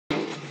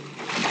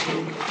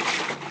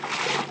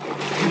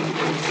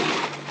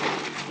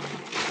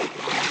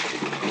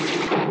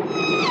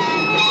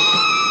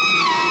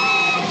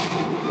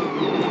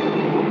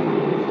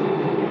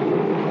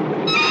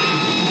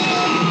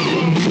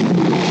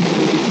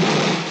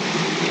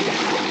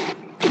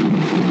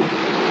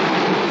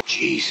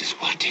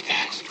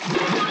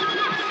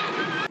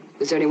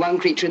There's only one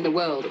creature in the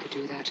world that could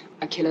do that.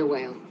 A killer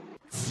whale.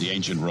 The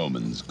ancient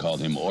Romans called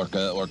him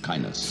Orca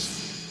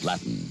Orcinus,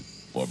 Latin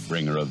for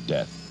bringer of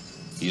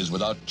death. He is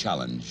without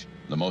challenge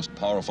the most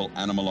powerful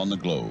animal on the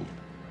globe,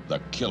 the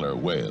killer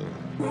whale.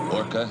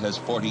 Orca has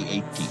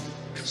 48 teeth,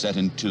 set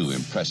in 2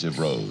 impressive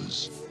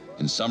rows.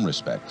 In some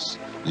respects,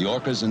 the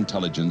orca's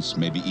intelligence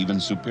may be even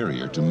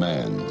superior to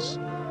man's.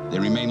 They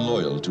remain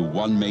loyal to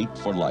one mate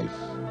for life.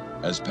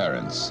 As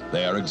parents,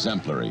 they are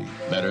exemplary,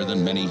 better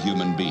than many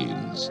human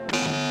beings.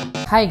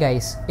 Hi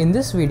guys, in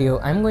this video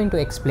I'm going to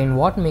explain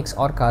what makes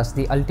orcas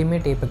the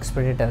ultimate apex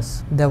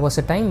predators. There was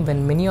a time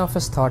when many of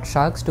us thought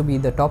sharks to be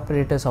the top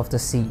predators of the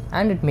sea,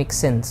 and it makes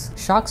sense.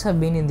 Sharks have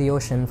been in the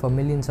ocean for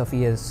millions of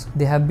years.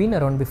 They have been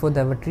around before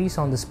there were trees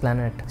on this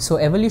planet. So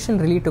evolution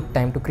really took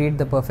time to create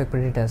the perfect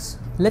predators.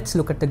 Let's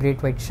look at the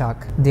great white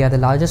shark. They are the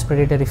largest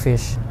predatory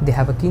fish. They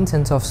have a keen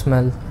sense of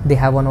smell. They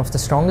have one of the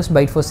strongest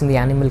bite force in the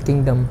animal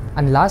kingdom.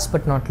 And last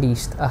but not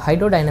least, a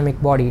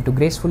hydrodynamic body to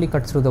gracefully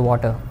cut through the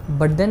water.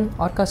 But then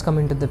orcas come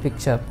into the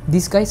picture.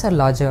 These guys are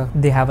larger,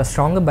 they have a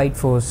stronger bite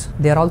force,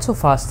 they are also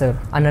faster,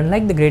 and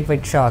unlike the great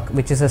white shark,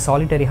 which is a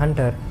solitary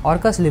hunter,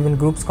 orcas live in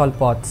groups called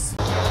pods.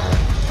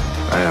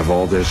 I have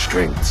all their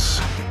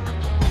strengths,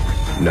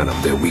 none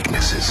of their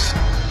weaknesses,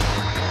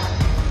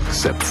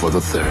 except for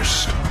the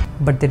thirst.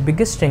 But their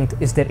biggest strength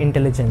is their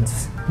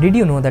intelligence. Did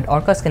you know that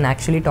orcas can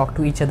actually talk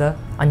to each other?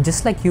 And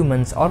just like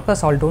humans,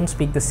 orcas all don't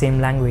speak the same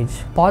language.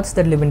 Pods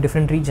that live in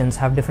different regions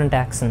have different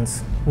accents.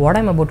 What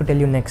I'm about to tell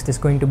you next is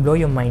going to blow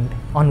your mind.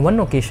 On one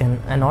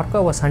occasion, an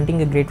orca was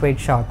hunting a great white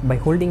shark by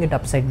holding it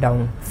upside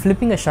down.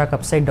 Flipping a shark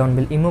upside down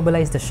will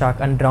immobilize the shark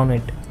and drown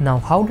it. Now,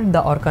 how did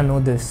the orca know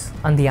this?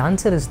 And the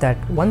answer is that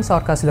once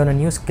orcas learn a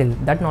new skill,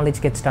 that knowledge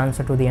gets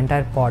transferred to the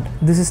entire pod.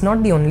 This is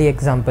not the only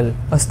example.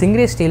 A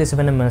stingray's tail is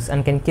venomous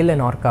and can kill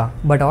an orca,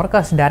 but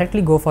orcas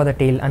directly go for the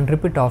tail and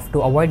rip it off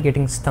to avoid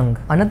getting stung.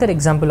 Another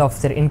example of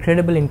their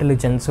incredible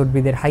intelligence would be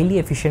their highly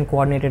efficient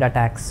coordinated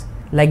attacks,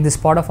 like this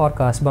pod of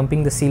orcas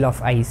bumping the seal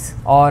of ice,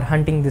 or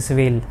hunting this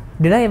whale.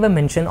 Did I ever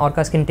mention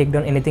orcas can take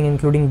down anything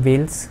including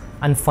whales?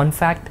 And fun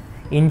fact,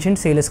 ancient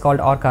sailors called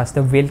orcas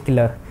the whale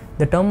killer.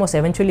 The term was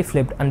eventually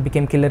flipped and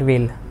became killer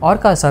whale.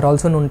 Orcas are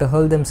also known to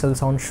hurl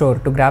themselves on shore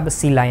to grab a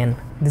sea lion.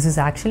 This is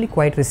actually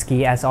quite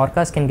risky as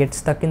orcas can get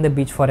stuck in the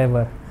beach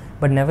forever.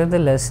 But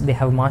nevertheless, they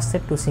have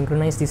mastered to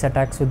synchronize these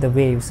attacks with the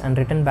waves and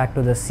return back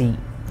to the sea.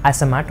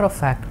 As a matter of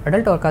fact,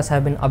 adult orcas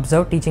have been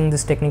observed teaching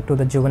this technique to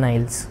the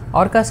juveniles.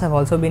 Orcas have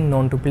also been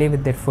known to play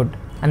with their food.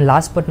 And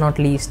last but not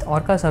least,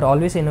 orcas are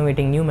always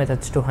innovating new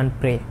methods to hunt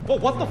prey. Well,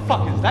 what the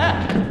fuck is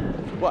that?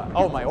 What?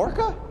 Oh, my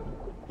orca?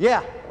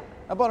 Yeah,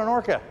 I bought an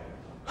orca.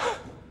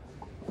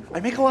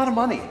 I make a lot of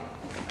money.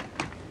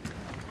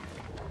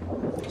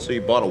 So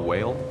you bought a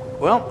whale?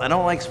 Well, I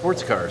don't like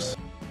sports cars.